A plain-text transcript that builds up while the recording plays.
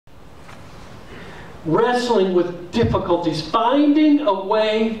wrestling with difficulties, finding a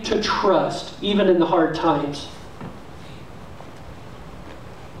way to trust, even in the hard times.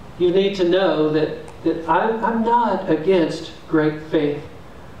 You need to know that I'm not against great faith.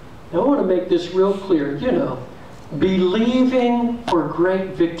 I want to make this real clear. You know, believing for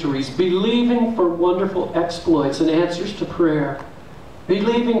great victories, believing for wonderful exploits and answers to prayer,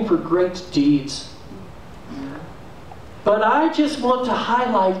 believing for great deeds. But I just want to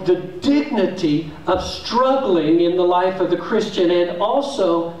highlight the dignity of struggling in the life of the Christian and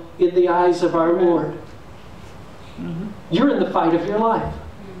also in the eyes of our Lord. You're in the fight of your life.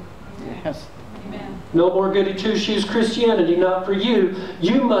 Yes. No more goody two-shoes Christianity, not for you.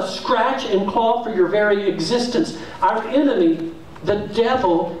 You must scratch and claw for your very existence. Our enemy, the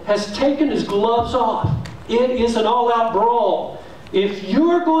devil, has taken his gloves off. It is an all-out brawl. If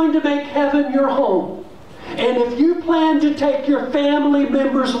you're going to make heaven your home, and if you plan to take your family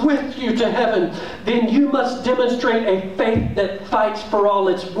members with you to heaven, then you must demonstrate a faith that fights for all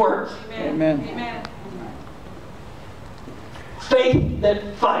it's worth. Amen. Amen. Faith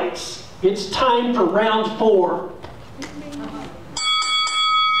that fights. It's time for round 4.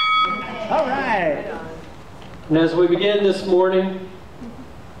 All right. And as we begin this morning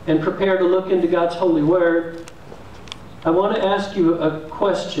and prepare to look into God's holy word, I want to ask you a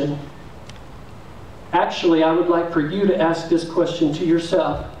question. Actually, I would like for you to ask this question to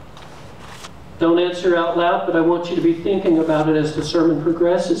yourself. Don't answer out loud, but I want you to be thinking about it as the sermon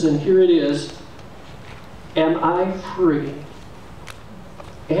progresses. And here it is. Am I free?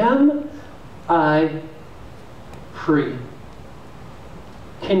 Am I free?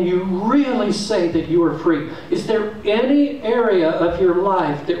 Can you really say that you are free? Is there any area of your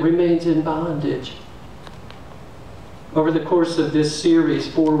life that remains in bondage? Over the course of this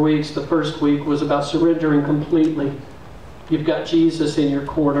series, 4 weeks, the first week was about surrendering completely. You've got Jesus in your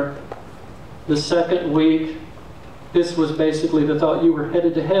corner. The second week, this was basically the thought you were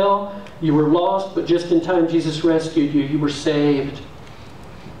headed to hell, you were lost, but just in time Jesus rescued you. You were saved.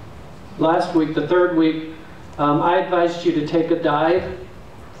 Last week, the third week, I advised you to take a dive.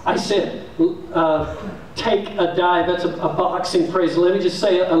 I said, take a dive. That's a boxing phrase. Let me just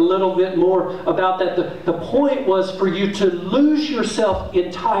say a little bit more about that. The point was for you to lose yourself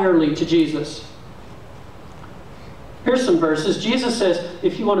entirely to Jesus. Here's some verses. Jesus says,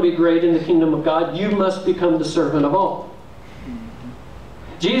 if you want to be great in the kingdom of God, you must become the servant of all.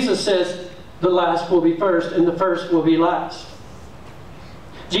 Jesus says, the last will be first and the first will be last.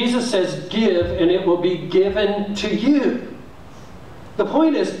 Jesus says, give and it will be given to you. The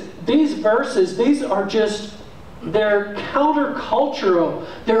point is, these verses, these are just, they're countercultural.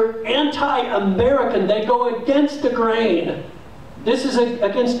 They're anti-American. They go against the grain. This is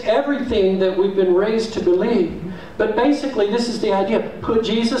against everything that we've been raised to believe. But basically, this is the idea. Put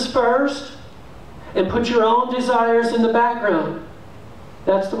Jesus first and put your own desires in the background.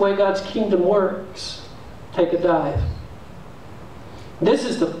 That's the way God's kingdom works. Take a dive. This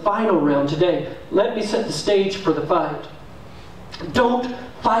is the final round today. Let me set the stage for the fight. Don't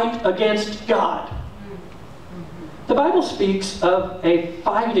fight against God. The Bible speaks of a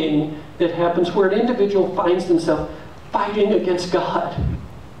fighting that happens where an individual finds themselves fighting against God.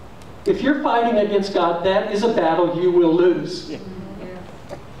 If you're fighting against God, that is a battle you will lose.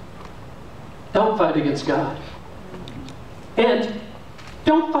 Don't fight against God. And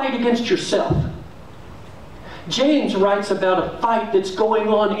don't fight against yourself. James writes about a fight that's going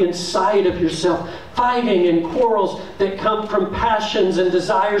on inside of yourself. Fighting and quarrels that come from passions and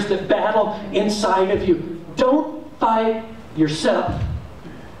desires that battle inside of you. Don't fight yourself.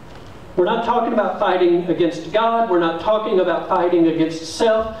 We're not talking about fighting against God. We're not talking about fighting against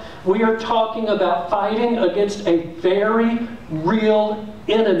self. We are talking about fighting against a very real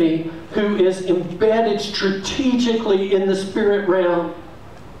enemy who is embedded strategically in the spirit realm.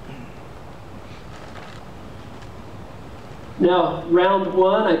 Now, round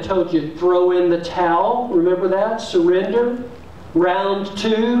 1, I told you, throw in the towel. Remember that? Surrender. Round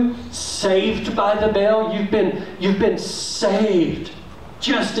 2, saved by the bell. You've been saved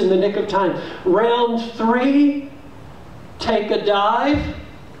just in the nick of time. Round 3, take a dive.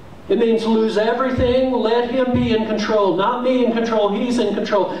 It means lose everything. Let Him be in control. Not me in control. He's in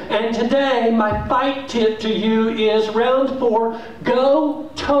control. And today, my fight tip to you is round 4, go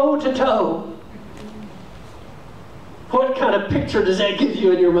toe to toe. What kind of picture does that give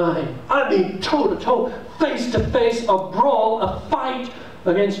you in your mind? I mean, toe-to-toe, face-to-face, a brawl, a fight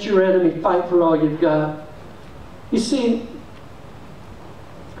against your enemy. Fight for all you've got. You see,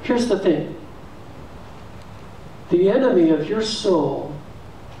 here's the thing. The enemy of your soul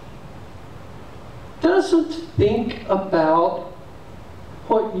doesn't think about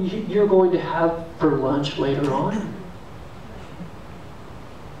what you're going to have for lunch later on.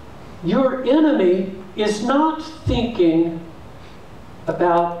 Your enemy is not thinking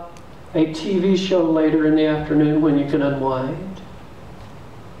about a TV show later in the afternoon when you can unwind.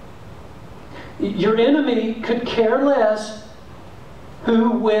 Your enemy could care less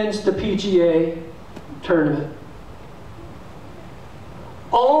who wins the PGA tournament.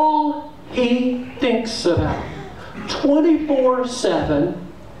 All he thinks about 24/7,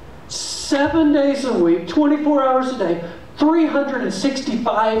 7 days a week, 24 hours a day,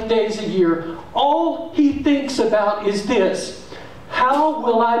 365 days a year, all he thinks about is this: how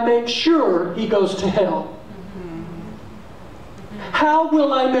will I make sure he goes to hell? How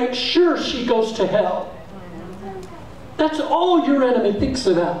will I make sure she goes to hell? That's all your enemy thinks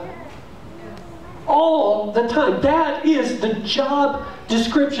about. All the time. That is the job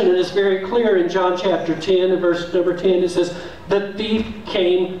description. And it's very clear in John chapter 10 and verse number 10. It says, the thief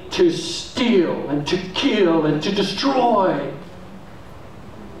came to steal and to kill and to destroy.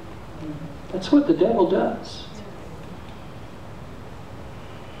 That's what the devil does.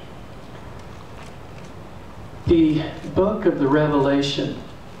 The book of the Revelation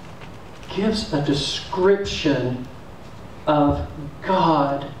gives a description of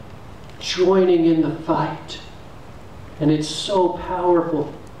God joining in the fight. And it's so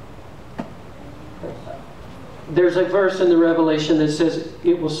powerful. There's a verse in the Revelation that says,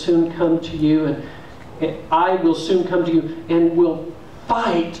 it will soon come to you, and I will soon come to you, and will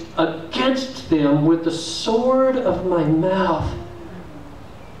fight against them with the sword of my mouth.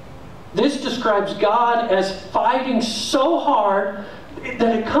 This describes God as fighting so hard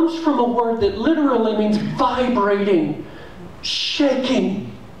that it comes from a word that literally means vibrating,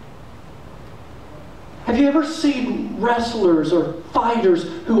 shaking. Have you ever seen wrestlers or fighters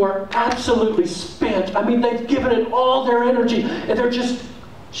who are absolutely spent? I mean, they've given it all their energy and they're just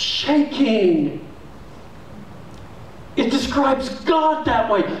shaking. It describes God that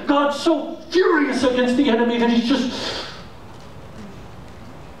way. God's so furious against the enemy that he's just...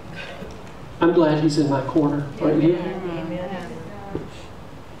 I'm glad he's in my corner, aren't you?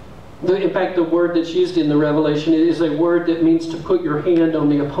 In fact, the word that's used in the Revelation is a word that means to put your hand on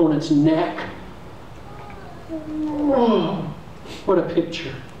the opponent's neck. Oh, what a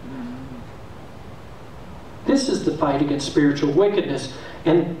picture. This is the fight against spiritual wickedness.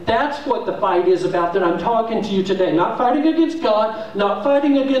 And that's what the fight is about that I'm talking to you today. Not fighting against God, not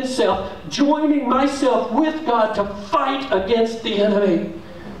fighting against self, joining myself with God to fight against the enemy.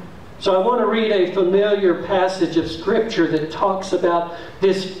 So I want to read a familiar passage of Scripture that talks about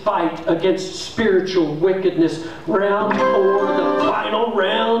this fight against spiritual wickedness. Round 4, the final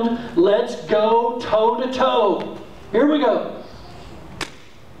round. Let's go toe to toe. Here we go.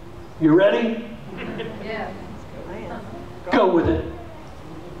 You ready? Yeah. Go with it.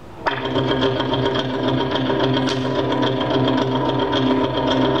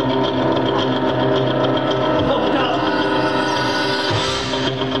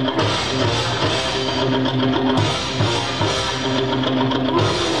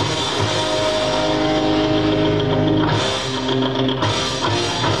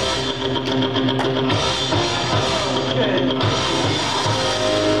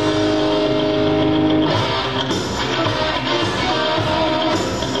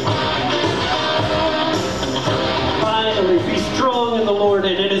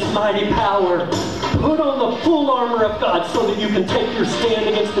 Power. Put on the full armor of God so that you can take your stand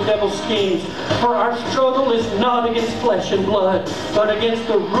against the devil's schemes. For our struggle is not against flesh and blood, but against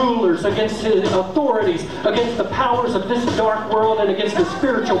the rulers, against the authorities, against the powers of this dark world, and against the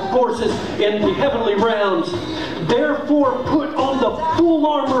spiritual forces in the heavenly realms. Therefore, put on the full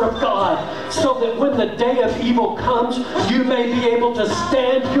armor of God, so that when the day of evil comes, you may be able to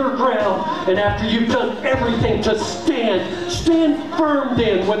stand your ground. And after you've done everything to stand, stand firm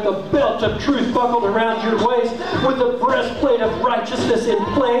then with the belt of truth buckled around your waist, with the breastplate of righteousness in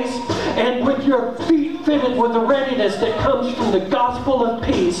place, and with your feet fitted with the readiness that comes from the gospel of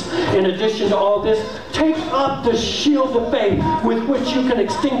peace. In addition to all this, take up the shield of faith with which you can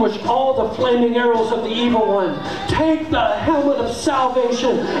extinguish all the flaming arrows of the evil one. Take the helmet of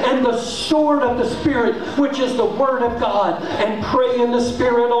salvation and the sword of the Spirit, which is the Word of God, and pray in the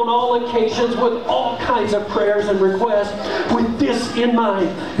Spirit on all occasions with all kinds of prayers and requests. With this in mind,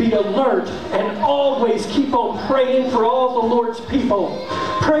 be alert and always keep on praying for all the Lord's people.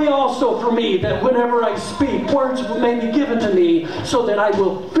 Pray also for me that whenever I speak, words may be given to me, so that I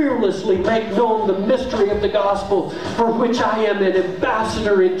will fearlessly make known the mystery of the gospel, for which I am an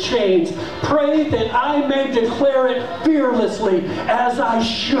ambassador in chains. Pray that I may declare it fearlessly as I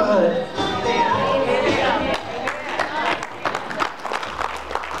should.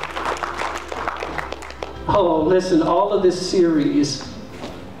 Oh, listen, all of this series,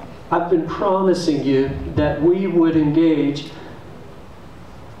 I've been promising you that we would engage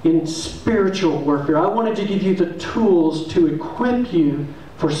in spiritual warfare. I wanted to give you the tools to equip you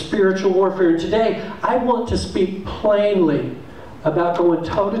for spiritual warfare. And today, I want to speak plainly about going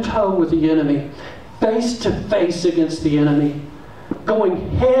toe-to-toe with the enemy, face-to-face against the enemy, going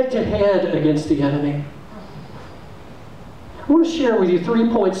head-to-head against the enemy. I want to share with you 3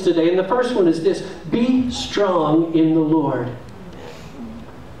 points today, and the first one is this: be strong in the Lord.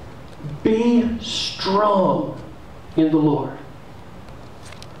 Be strong in the Lord.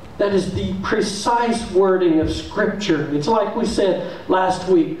 That is the precise wording of Scripture. It's like we said last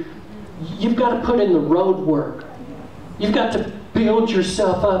week, you've got to put in the road work. You've got to build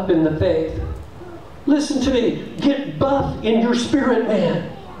yourself up in the faith. Listen to me. Get buff in your spirit,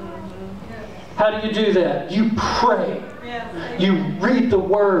 man. How do you do that? You pray. You read the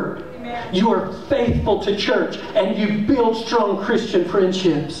Word. You are faithful to church. And you build strong Christian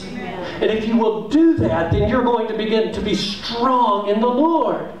friendships. And if you will do that, then you're going to begin to be strong in the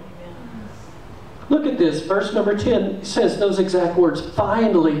Lord. Look at this. Verse number 10 says those exact words.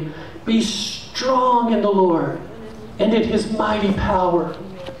 Finally, be strong in the Lord and in His mighty power.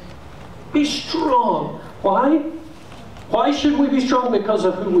 Be strong. Why? Why should we be strong? Because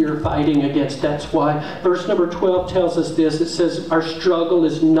of who we are fighting against. That's why. Verse number 12 tells us this. It says, our struggle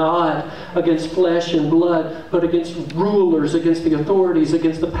is not against flesh and blood, but against rulers, against the authorities,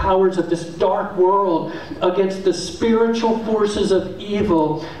 against the powers of this dark world, against the spiritual forces of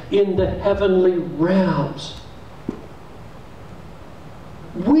evil in the heavenly realms.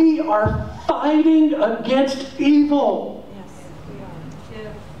 We are fighting against evil. Yes, we are.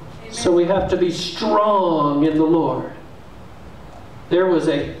 Yeah. So we have to be strong in the Lord. There was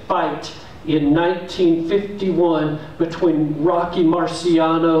a fight in 1951 between Rocky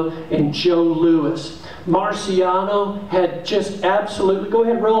Marciano and Joe Louis. Marciano had just absolutely, go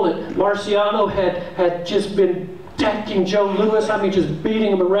ahead, roll it. Marciano had just been decking Joe Louis. I mean, just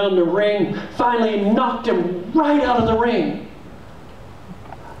beating him around the ring. Finally knocked him right out of the ring.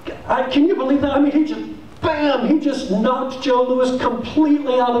 Can you believe that? I mean, he just knocked Joe Louis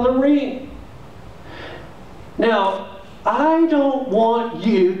completely out of the ring. Now, I don't want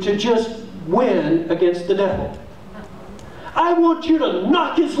you to just win against the devil. I want you to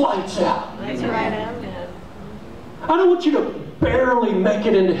knock his lights out. That's right, amen. I don't want you to barely make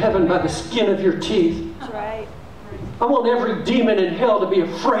it into heaven by the skin of your teeth. That's right. I want every demon in hell to be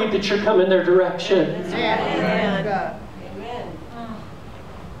afraid that you're coming their direction. That's right, amen. Amen.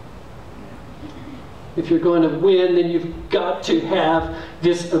 If you're going to win, then you've got to have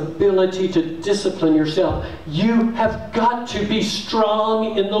this ability to discipline yourself. You have got to be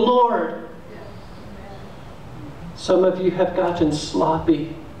strong in the Lord. Some of you have gotten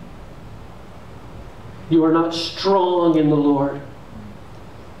sloppy. You are not strong in the Lord.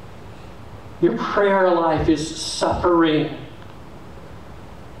 Your prayer life is suffering.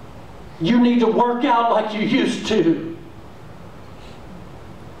 You need to work out like you used to.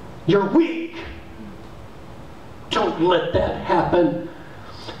 You're weak. Don't let that happen.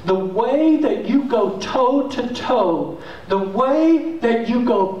 The way that you go toe-to-toe, the way that you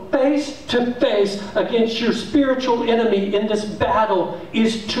go face-to-face against your spiritual enemy in this battle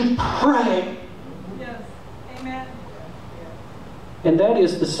is to pray. Yes. Amen. And that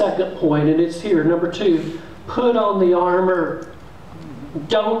is the second point, and it's here. Number 2, put on the armor.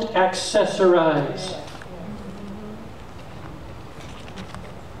 Don't accessorize.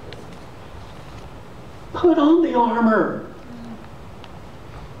 Put on the armor.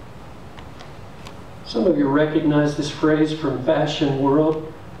 Some of you recognize this phrase from Fashion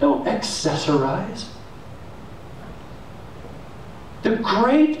World. Don't accessorize. The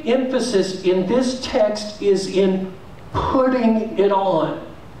great emphasis in this text is in putting it on.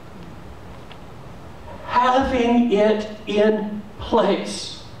 Having it in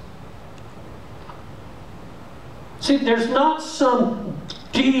place. See, there's not some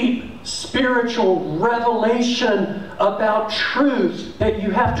deep spiritual revelation about truth that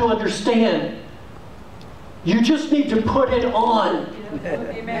you have to understand. You just need to put it on.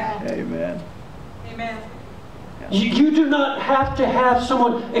 Amen. Amen. Amen. You do not have to have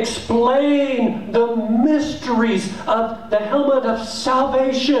someone explain the mysteries of the helmet of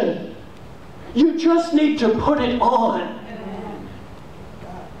salvation. You just need to put it on.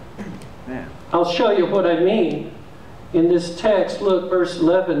 Yeah. I'll show you what I mean. In this text, look, verse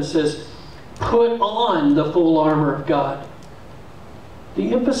 11 says, put on the full armor of God.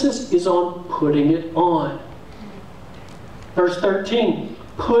 The emphasis is on putting it on. Verse 13,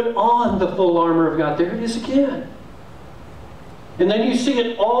 put on the full armor of God. There it is again. And then you see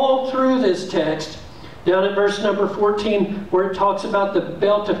it all through this text. Down at verse number 14, where it talks about the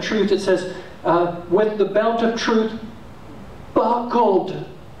belt of truth, it says, with the belt of truth buckled.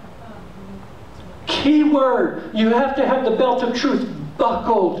 Key word, you have to have the belt of truth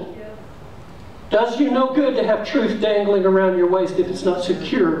buckled. Does you no good to have truth dangling around your waist if it's not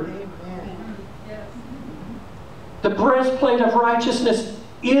secure. The breastplate of righteousness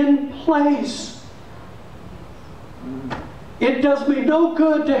in place. It does me no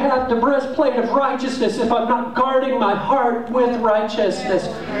good to have the breastplate of righteousness if I'm not guarding my heart with righteousness.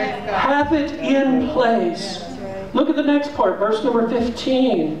 Have it in place. Look at the next part, verse number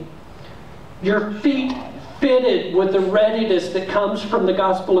 15. Your feet fitted with the readiness that comes from the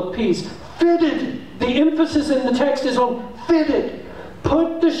gospel of peace. Fitted. The emphasis in the text is on fitted.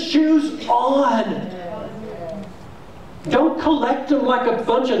 Put the shoes on. Don't collect them like a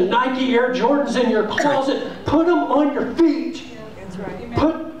bunch of Nike Air Jordans in your closet. Put them on your feet. That's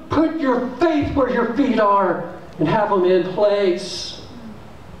right. Put your faith where your feet are and have them in place.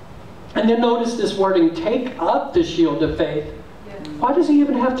 And then notice this wording, take up the shield of faith. Why does he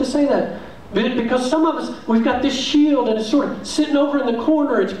even have to say that? Because some of us, we've got this shield and it's sort of sitting over in the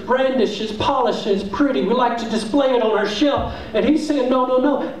corner. It's brandished, it's polished, it's pretty. We like to display it on our shelf. And he's saying, no, no,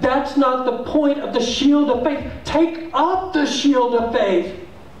 no. That's not the point of the shield of faith. Take up the shield of faith.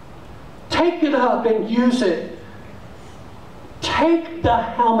 Take it up and use it. Take the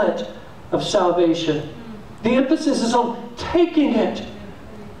helmet of salvation. The emphasis is on taking it.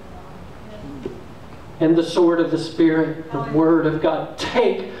 And the sword of the Spirit, the Word of God.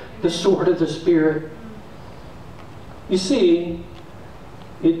 Take the sword of the Spirit. You see,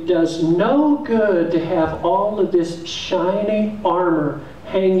 it does no good to have all of this shiny armor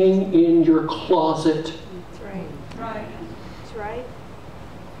hanging in your closet. That's right. Right. That's right.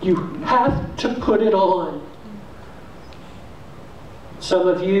 You have to put it on. Some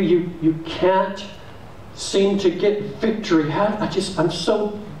of you can't seem to get victory. I'm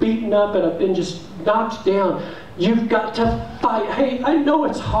so beaten up and I've been just knocked down. You've got to fight. Hey, I know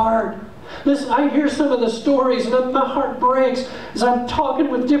it's hard. Listen, I hear some of the stories and my heart breaks as I'm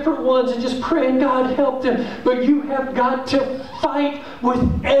talking with different ones and just praying, God, help them. But you have got to fight with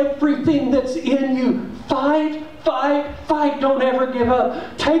everything that's in you. Fight, fight, fight. Don't ever give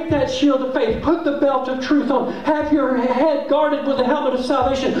up. Take that shield of faith. Put the belt of truth on. Have your head guarded with the helmet of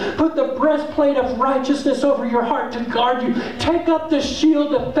salvation. Put the breastplate of righteousness over your heart to guard you. Take up the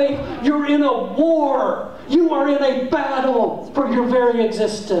shield of faith. You're in a war. You are in a battle for your very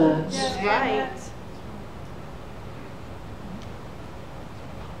existence. That's right.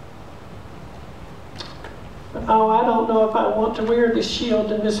 Oh, I don't know if I want to wear this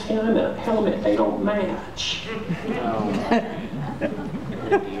shield and this helmet. They don't match.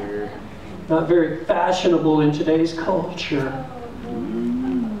 Not very fashionable in today's culture.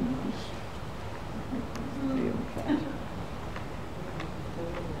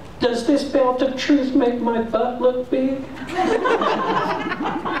 Does this belt of truth make my butt look big?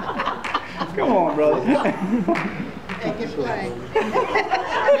 Come on, brother. Take it plain.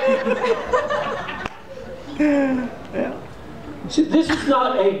 Yeah. See, this is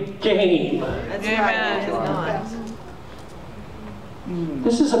not a game. That's right. It's not.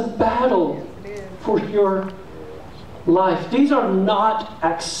 This is a battle for your life. These are not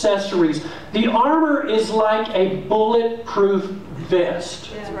accessories. The armor is like a bulletproof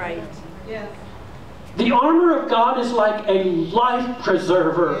vest. That's right. Yes. The armor of God is like a life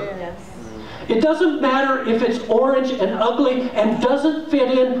preserver. Yes. It doesn't matter if it's orange and ugly and doesn't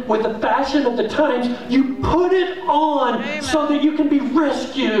fit in with the fashion of the times. You put it on so that you can be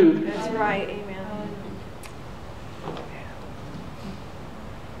rescued. That's right. Amen.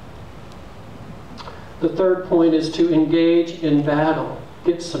 The third point is to engage in battle.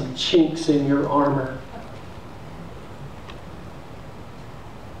 Get some chinks in your armor.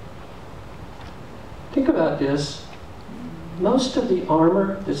 Think about this. Most of the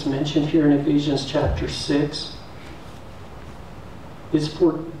armor that's mentioned here in Ephesians chapter 6 is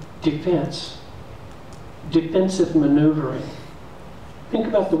for defense, defensive maneuvering. Think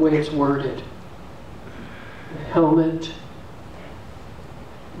about the way it's worded. The helmet,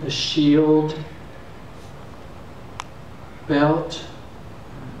 the shield, belt,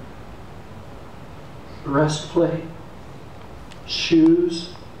 breastplate,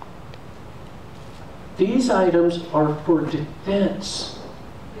 shoes. These items are for defense.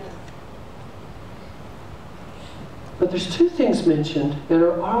 But there's two things mentioned that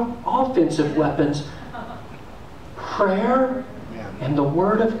are offensive weapons. Prayer and the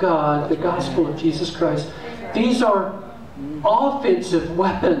Word of God, the gospel of Jesus Christ. These are offensive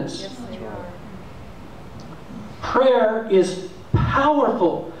weapons. Prayer is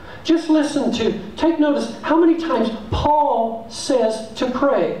powerful. Just listen to, take notice how many times Paul says to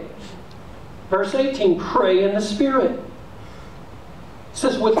pray. Verse 18, pray in the Spirit. It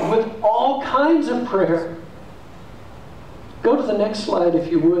says with all kinds of prayer. Go to the next slide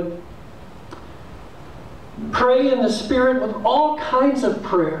if you would. Pray in the Spirit with all kinds of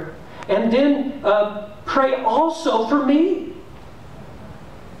prayer. And then pray also for me.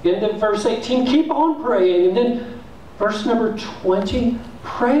 In verse 18, keep on praying. And then verse number 20,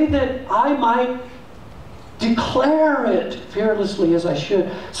 pray that I might declare it fearlessly as I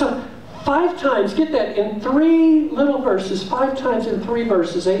should. So 5 times, get that, in 3 little verses, 5 times in 3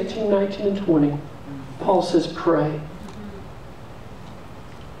 verses, 18, 19, and 20, Paul says pray.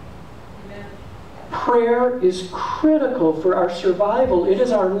 Prayer is critical for our survival. It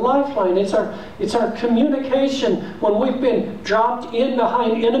is our lifeline. It's our communication. When we've been dropped in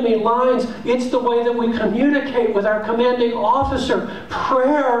behind enemy lines, it's the way that we communicate with our commanding officer.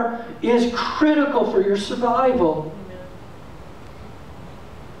 Prayer is critical for your survival.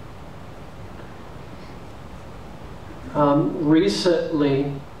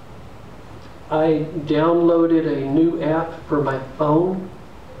 Recently, I downloaded a new app for my phone,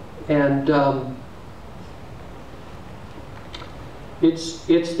 and it's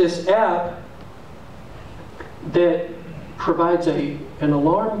this app that provides an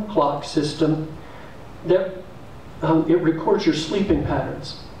alarm clock system that it records your sleeping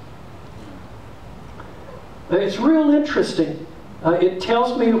patterns. It's real interesting. It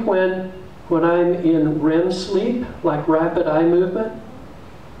tells me when I'm in REM sleep, like rapid eye movement,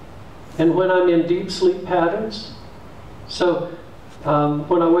 and when I'm in deep sleep patterns. So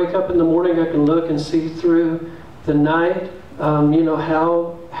when I wake up in the morning, I can look and see through the night,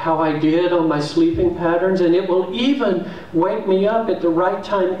 how I did on my sleeping patterns, and it will even wake me up at the right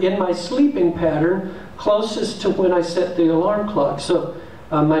time in my sleeping pattern, closest to when I set the alarm clock. So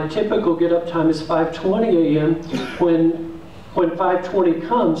my typical get-up time is 5:20 a.m. When 5:20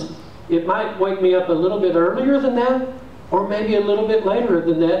 comes, it might wake me up a little bit earlier than that, or maybe a little bit later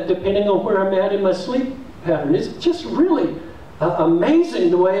than that, depending on where I'm at in my sleep pattern. It's just really amazing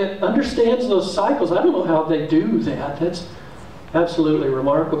the way it understands those cycles. I don't know how they do that. That's absolutely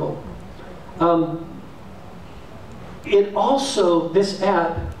remarkable. This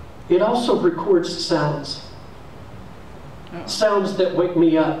app, it also records sounds. Sounds that wake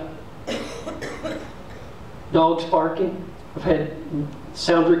me up. Dogs barking. I've had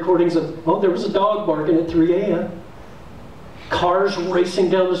sound recordings of, there was a dog barking at 3 a.m. Cars racing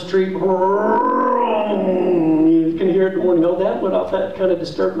down the street. You can hear it in the morning. That went off. That kind of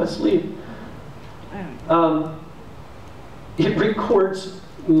disturbed my sleep. It records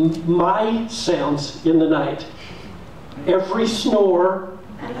my sounds in the night. Every snore.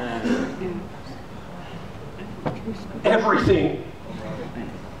 Everything.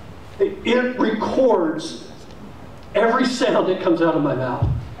 It records every sound that comes out of my mouth.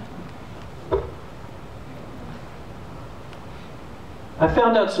 I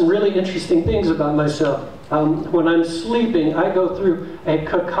found out some really interesting things about myself. When I'm sleeping, I go through a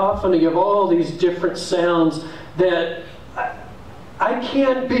cacophony of all these different sounds that I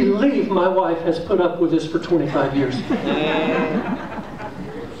can't believe my wife has put up with this for 25 years.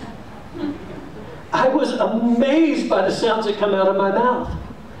 I was amazed by the sounds that come out of my mouth.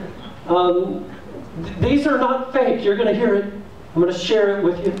 These are not fake. You're going to hear it. I'm going to share it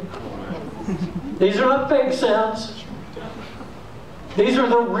with you. These are not fake sounds. These are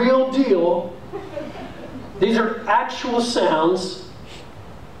the real deal. These are actual sounds.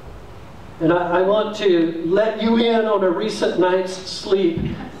 And I want to let you in on a recent night's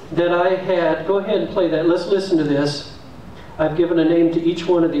sleep that I had. Go ahead and play that. Let's listen to this. I've given a name to each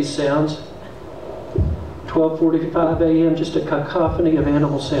one of these sounds. 12:45 a.m., just a cacophony of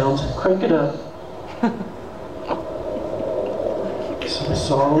animal sounds. Crank it up. So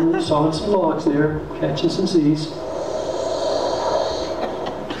sawing some logs there, catching some Z's.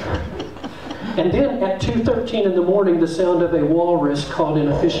 And then at 2:13 in the morning, the sound of a walrus caught in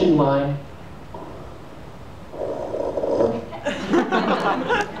a fishing line.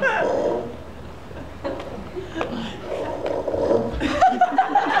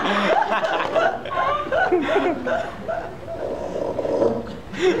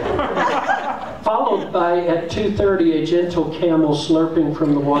 Followed by, at 2:30, a gentle camel slurping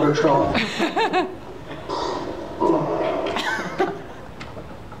from the water trough.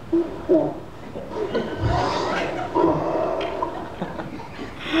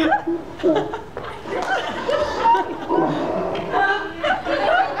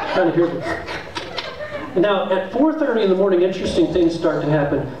 Kind of hear this. Now, at 4:30 in the morning, interesting things start to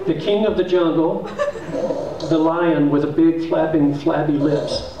happen. The king of the jungle, the lion with the big flapping, flabby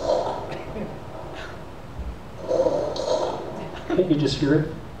lips, Can't you just hear it?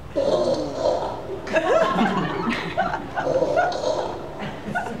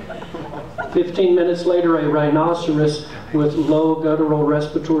 "15 minutes later, a rhinoceros with low guttural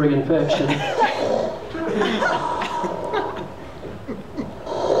respiratory infection."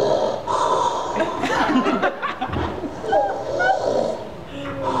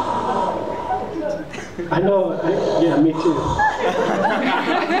 I know, yeah, me too.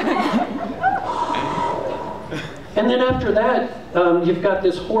 And then after that, you've got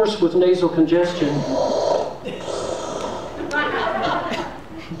this horse with nasal congestion.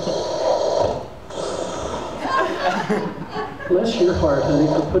 Bless your heart, honey,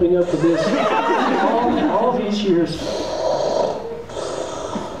 for putting up with this all these years.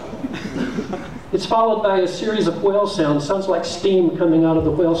 It's followed by a series of whale sounds. Sounds like steam coming out of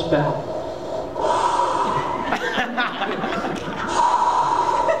the whale spout.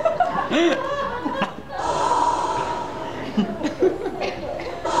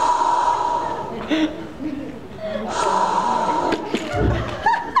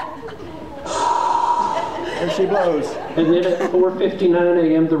 There she blows. And then at 4:59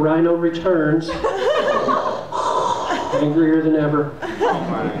 a.m. the rhino returns, angrier than ever.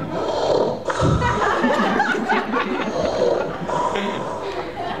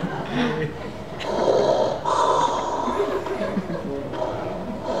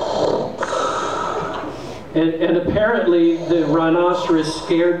 And apparently the rhinoceros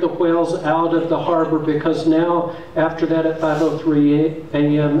scared the whales out of the harbor, because now, after that at 5:03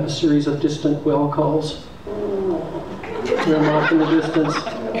 a.m., a series of distant whale calls. They're off in the distance.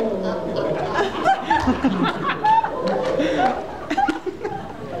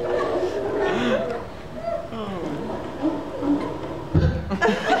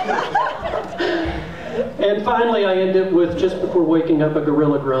 And finally I end it with, just before waking up, a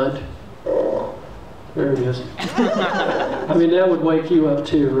gorilla grunt. There it is. I mean, that would wake you up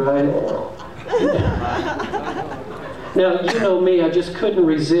too, right? Now, you know me, I just couldn't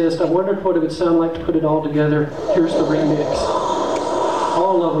resist. I wondered what it would sound like to put it all together. Here's the remix.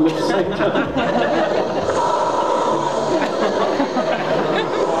 All of them at the same time.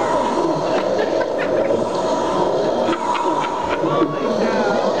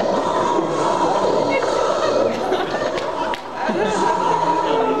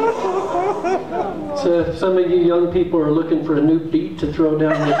 So if some of you young people are looking for a new beat to throw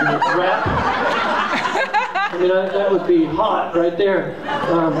down with your rap, I mean, that would be hot right there.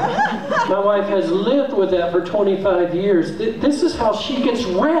 My wife has lived with that for 25 years. This is how she gets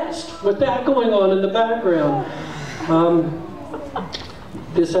rest, with that going on in the background.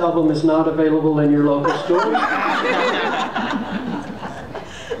 This album is not available in your local store.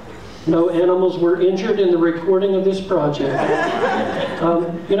 No animals were injured in the recording of this project.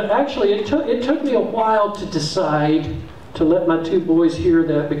 You know, actually, it took me a while to decide to let my two boys hear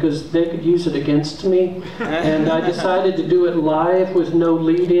that, because they could use it against me. And I decided to do it live with no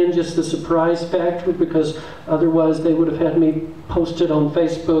lead-in, just the surprise factor, because otherwise they would have had me post it on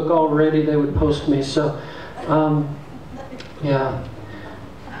Facebook already. They would post me. So, yeah.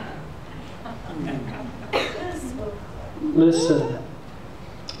 Listen.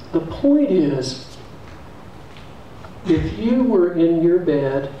 The point is, if you were in your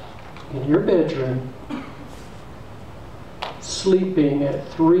bed, in your bedroom, sleeping at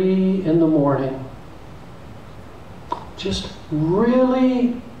 3 in the morning, just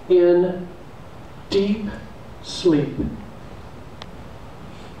really in deep sleep,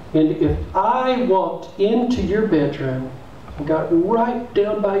 and if I walked into your bedroom and got right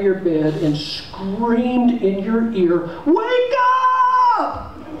down by your bed and screamed in your ear, "Wake up!"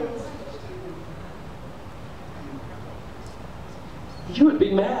 you would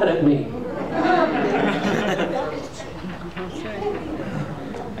be mad at me.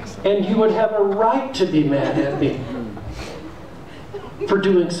 And you would have a right to be mad at me for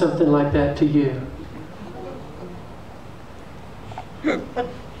doing something like that to you.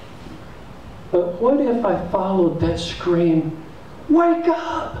 But what if I followed that scream, "Wake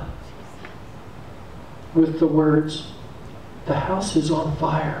up!" with the words, "The house is on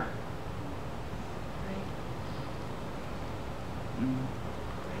fire"?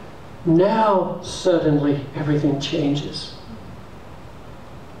 Now, suddenly, everything changes.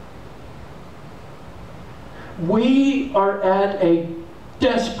 We are at a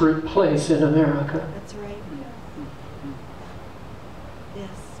desperate place in America. That's right.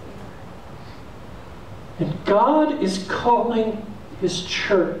 Yes, we are. And God is calling His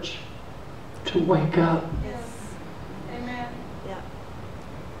church to wake up. Yes. Amen. Yeah.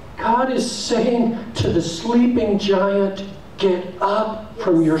 God is saying to the sleeping giant, "Get up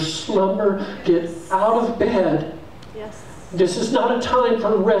from your slumber, get out of bed, Yes. This is not a time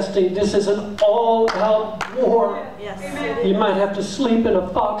for resting. This is an all-out war. Yes. You might have to sleep in a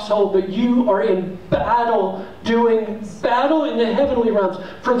foxhole, but you are in battle, doing battle in the heavenly realms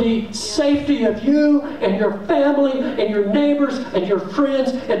for the safety of you and your family and your neighbors and your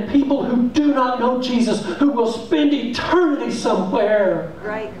friends and people who do not know Jesus, who will spend eternity somewhere.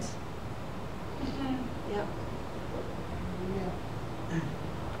 Right. Yep.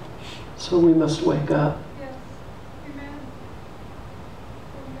 So we must wake up. Yes. Amen.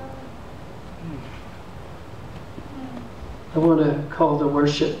 I want to call the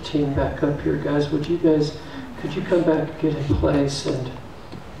worship team back up here, guys. Could you come back and get in place? And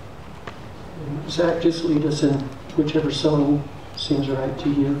Zach, just lead us in whichever song seems right to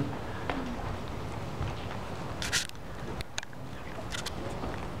you.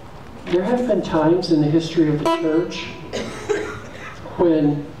 There have been times in the history of the church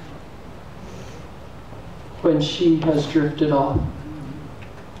when she has drifted off.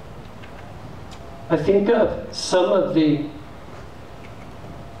 I think of some of the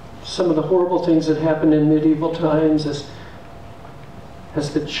horrible things that happened in medieval times as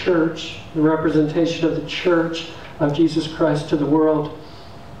the church, the representation of the church of Jesus Christ to the world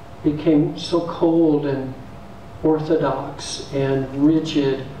became so cold and orthodox and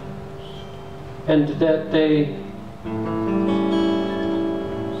rigid, and that they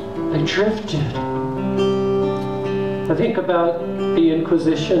drifted. I think about the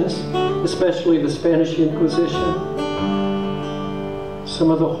Inquisitions, especially the Spanish Inquisition. Some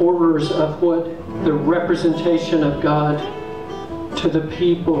of the horrors of what the representation of God to the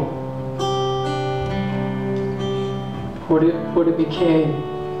people, what it became.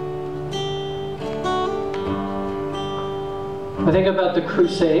 I think about the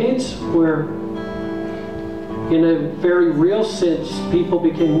Crusades, where in a very real sense people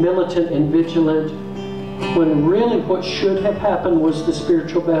became militant and vigilant, when really what should have happened was the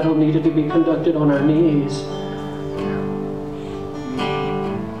spiritual battle needed to be conducted on our knees.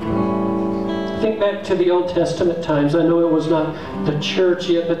 Think back to the Old Testament times. I know it was not the church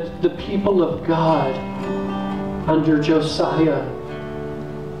yet, but the people of God under Josiah,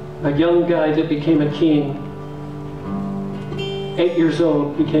 a young guy that became a king, 8 years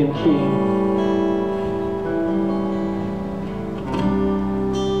old, became king.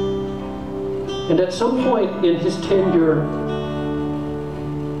 And at some point in his tenure,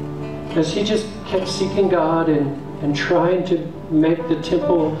 as he just kept seeking God and trying to make the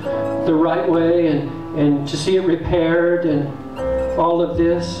temple the right way and to see it repaired and all of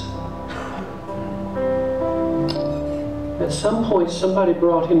this, at some point somebody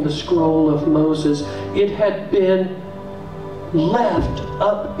brought him the scroll of Moses. It had been left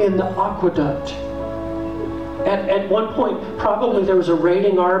up in the aqueduct. At one point, probably there was a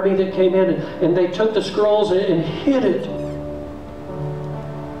raiding army that came in and they took the scrolls and hid it.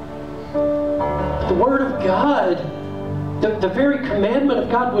 The Word of God, the very commandment of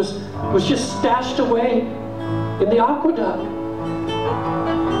God was just stashed away in the aqueduct.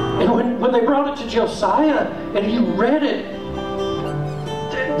 And when they brought it to Josiah and he read it,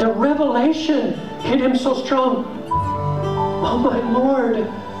 the revelation hit him so strong. Oh my Lord,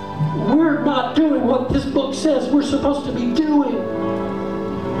 we're not doing what this book says we're supposed to be doing.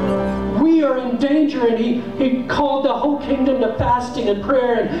 We are in danger. And he called the whole kingdom to fasting and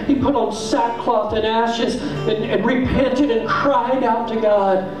prayer, and he put on sackcloth and ashes and repented and cried out to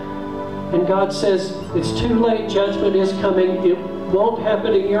God. And God says, it's too late, judgment is coming. It won't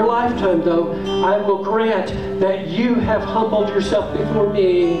happen in your lifetime though. I will grant that you have humbled yourself before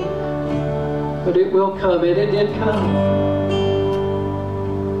me, but it will come, and it did come.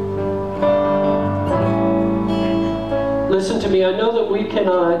 Listen to me, I know that we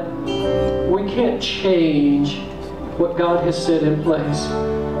can't change what God has set in place.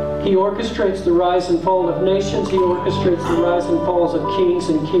 He orchestrates the rise and fall of nations. He orchestrates the rise and falls of kings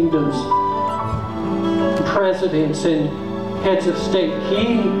and kingdoms, presidents and heads of state.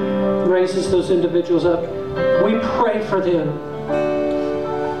 He raises those individuals up. We pray for them.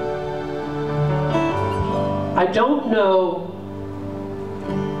 I don't know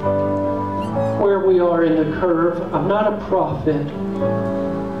where we are in the curve. I'm not a prophet.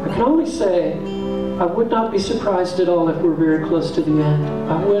 I can only say I would not be surprised at all if we're very close to the end.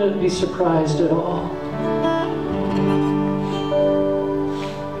 I wouldn't be surprised at all.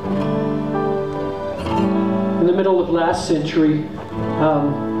 In the middle of last century,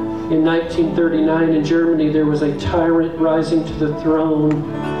 in 1939 in Germany, there was a tyrant rising to the throne.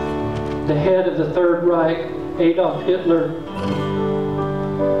 The head of the Third Reich, Adolf Hitler.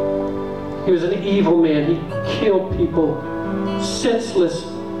 He was an evil man. He killed people. Senseless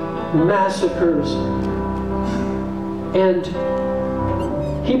massacres. And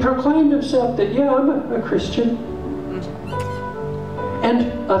he proclaimed himself that, yeah, I'm a Christian.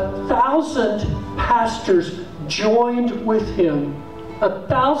 And 1,000 pastors joined with him.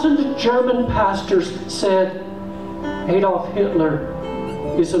 1,000 German pastors said, Adolf Hitler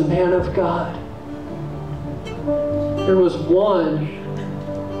is a man of God. There was one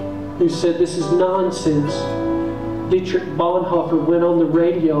who said, this is nonsense. Dietrich Bonhoeffer went on the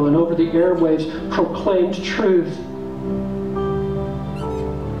radio and over the airwaves proclaimed truth.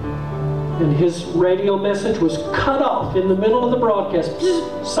 And his radio message was cut off in the middle of the broadcast.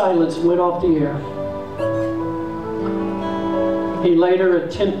 Silence, went off the air. He later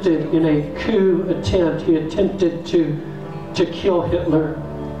attempted, in a coup attempt, he attempted to kill Hitler.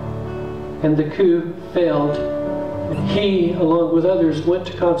 And the coup failed. And he, along with others, went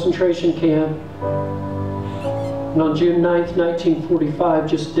to concentration camp. And on June 9th, 1945,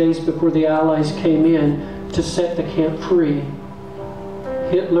 just days before the Allies came in to set the camp free,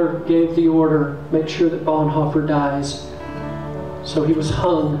 Hitler gave the order, make sure that Bonhoeffer dies. So he was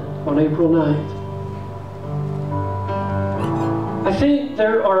hung on April 9th. I think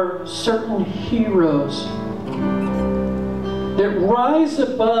there are certain heroes that rise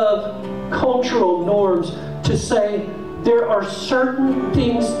above cultural norms to say there are certain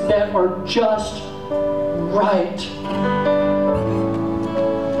things that are just right.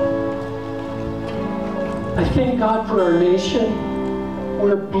 I thank God for our nation.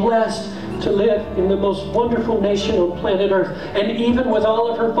 We're blessed to live in the most wonderful nation on planet Earth. And even with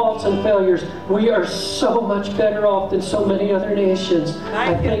all of her faults and failures, we are so much better off than so many other nations.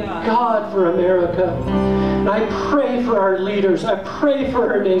 I thank God for America. And I pray for our leaders. I pray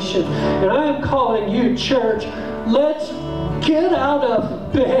for our nation. And I am calling you, church, let's get out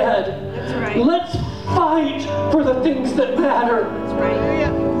of bed. That's right. Let's fight for the things that matter. That's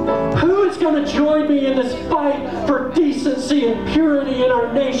right. Who is going to join me in this fight for decency and purity in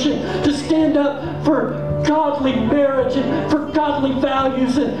our nation, to stand up for godly marriage and for godly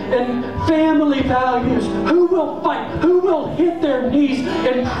values and family values? Who will fight? Who will hit their knees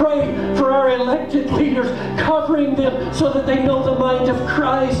and pray for our elected leaders, covering them so that they know the mind of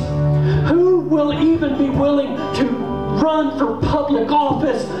Christ? Who will even be willing to run for public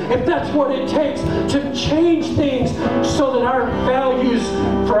office, if that's what it takes, to change things so that our values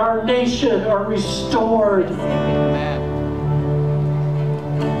for our nation are restored? Amen.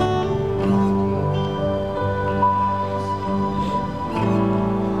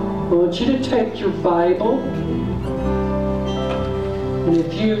 I want you to take your Bible, and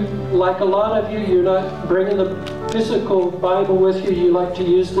if you, like a lot of you, you're not bringing the physical Bible with you, you like to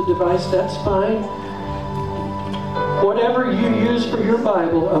use the device, that's fine. Whatever you use for your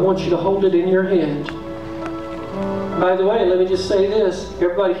Bible, I want you to hold it in your hand. By the way, let me just say this.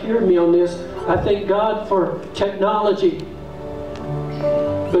 Everybody hear me on this. I thank God for technology.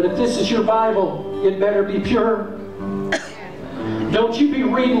 But if this is your Bible, it better be pure. Don't you be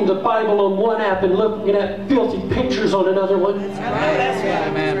reading the Bible on one app and looking at filthy pictures on another one. That's right.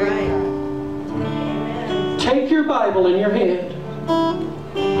 Amen. Take your Bible in your hand.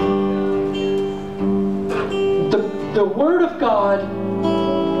 The Word of God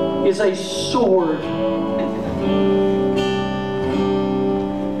is a sword.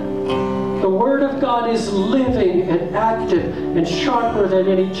 The Word of God is living and active and sharper than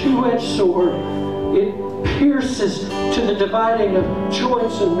any two-edged sword. It pierces to the dividing of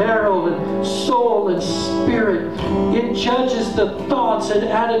joints and marrow and soul and spirit. It judges the thoughts and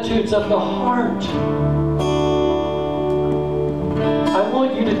attitudes of the heart. I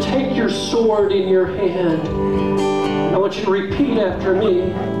want you to take your sword in your hand. I want you to repeat after me.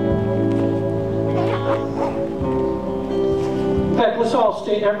 In fact, let's all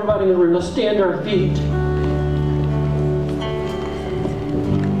stand, everybody in the room, let's stand to our feet.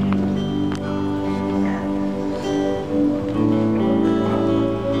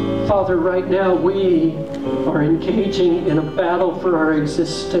 Father, right now we are engaging in a battle for our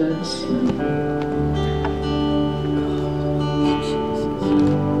existence.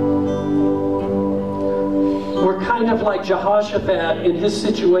 We're kind of like Jehoshaphat in his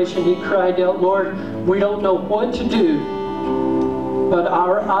situation. He cried out, Lord, we don't know what to do, but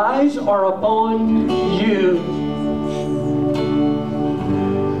our eyes are upon you.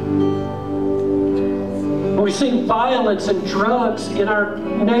 We see violence and drugs in our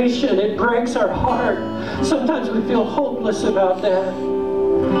nation. It breaks our heart. Sometimes we feel hopeless about that.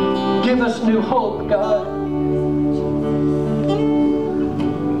 Give us new hope, God.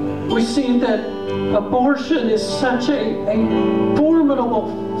 We see that abortion is such a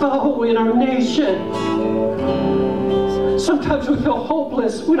formidable foe in our nation. Sometimes we feel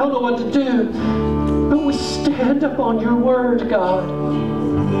hopeless. We don't know what to do. But we stand upon your word, God.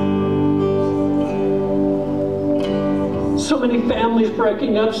 So many families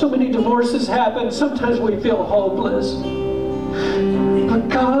breaking up, so many divorces happen. Sometimes we feel hopeless. But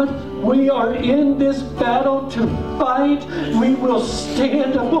God, we are in this battle to fight. We will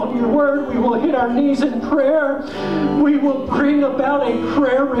stand upon your word. We will hit our knees in prayer. We will bring about a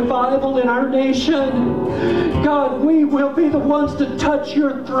prayer revival in our nation. God, we will be the ones to touch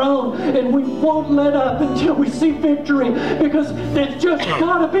your throne, and we won't let up until we see victory, because it's just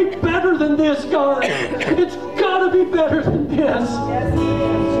got to be better than this, God. It's got to be better than this.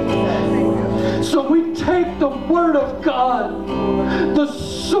 So we take the word of God, the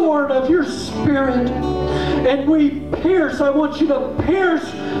sword of your Spirit, and we pierce. I want you to pierce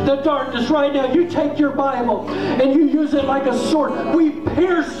the darkness right now. You take your Bible and you use it like a sword. We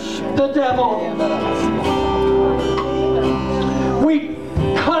pierce the devil. We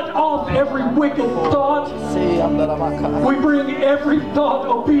cut off every wicked thought. We bring every thought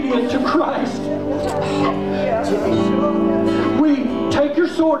obedient to Christ. We take your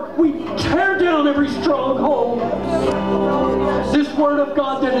sword. We tear down every stronghold. This word of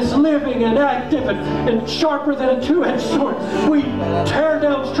God that is living and active and sharper than a two-edged sword. We tear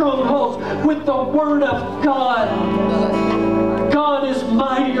down strongholds with the word of God. God is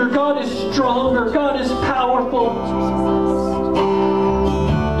mightier. God is stronger. God is powerful.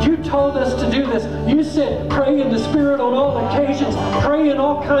 You told us to do this. You said pray in the Spirit on all occasions. Pray in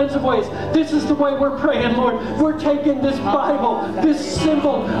all kinds of ways. This is the way we're praying, Lord. We're taking this Bible, this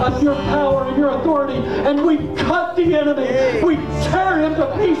symbol of your power and your authority, and we cut the enemy. We tear him to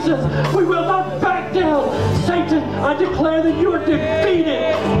pieces. We will not back down. Satan, I declare that you are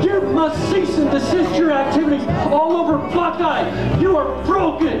defeated. You must cease and desist your activities all over Buckeye. You are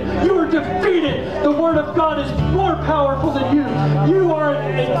broken. You are defeated. The Word of God is more powerful than you. You are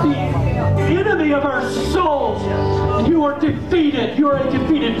the enemy of our souls. You are defeated. You are a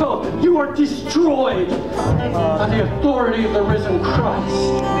defeated foe. You are destroyed by the authority of the risen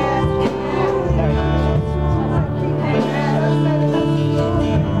Christ.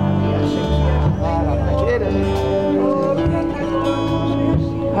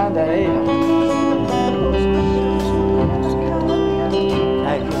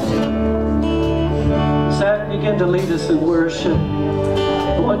 Zach, begin to lead us in worship.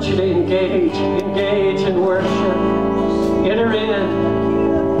 I want you to engage in worship. Enter in.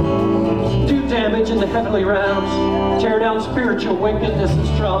 Do damage in the heavenly realms. Tear down spiritual wickedness and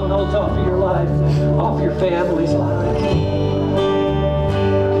strongholds off of your life, off your family's life.